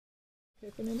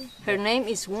Her name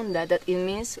is Wunda, that it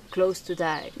means close to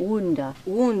die. Wunda.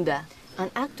 Wunda.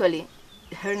 And actually,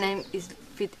 her name is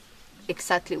fit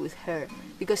exactly with her,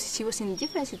 because she was in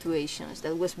different situations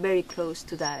that was very close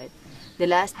to die. The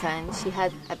last time she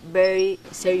had a very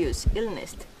serious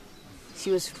illness.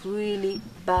 She was really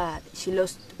bad. She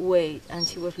lost weight, and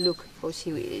she was, look how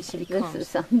she becomes. This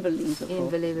is unbelievable.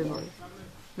 Unbelievable.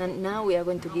 Yeah. And now we are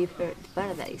going to give her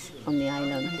paradise. On the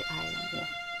island. On the island, yeah.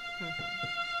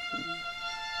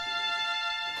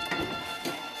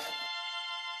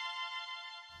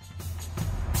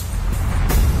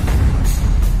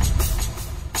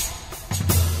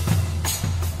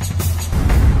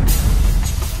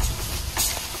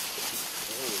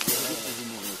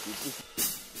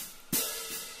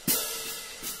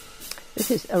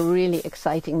 This is a really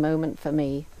exciting moment for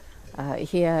me.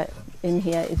 Here is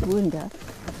Wunda,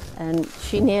 and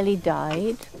she nearly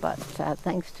died, but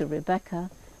thanks to Rebecca,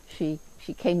 she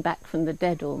came back from the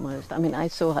dead almost. I mean, I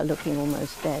saw her looking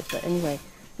almost dead, but anyway,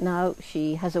 now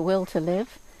she has a will to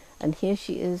live, and here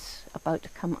she is about to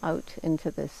come out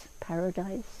into this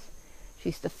paradise.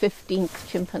 She's the 15th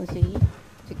chimpanzee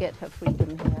to get her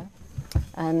freedom here,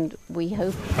 and we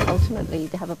hope ultimately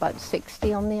to have about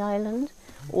 60 on the island,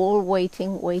 all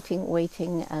waiting,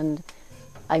 and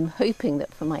I'm hoping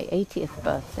that for my 80th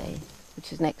birthday,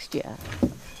 which is next year,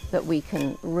 that we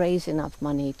can raise enough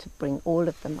money to bring all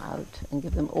of them out and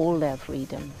give them all their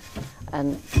freedom,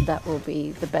 and that will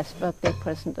be the best birthday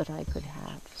present that I could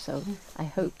have. So I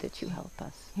hope that you help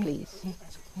us, please.